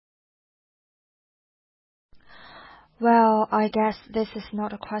Well, I guess this is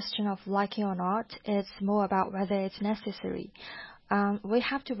not a question of liking or not. It's more about whether it's necessary. We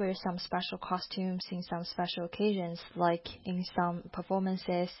have to wear some special costumes in some special occasions, like in some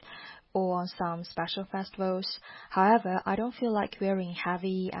performances or on some special festivals. However, I don't feel like wearing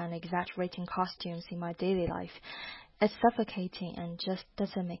heavy and exaggerating costumes in my daily life. It's suffocating and just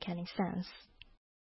doesn't make any sense.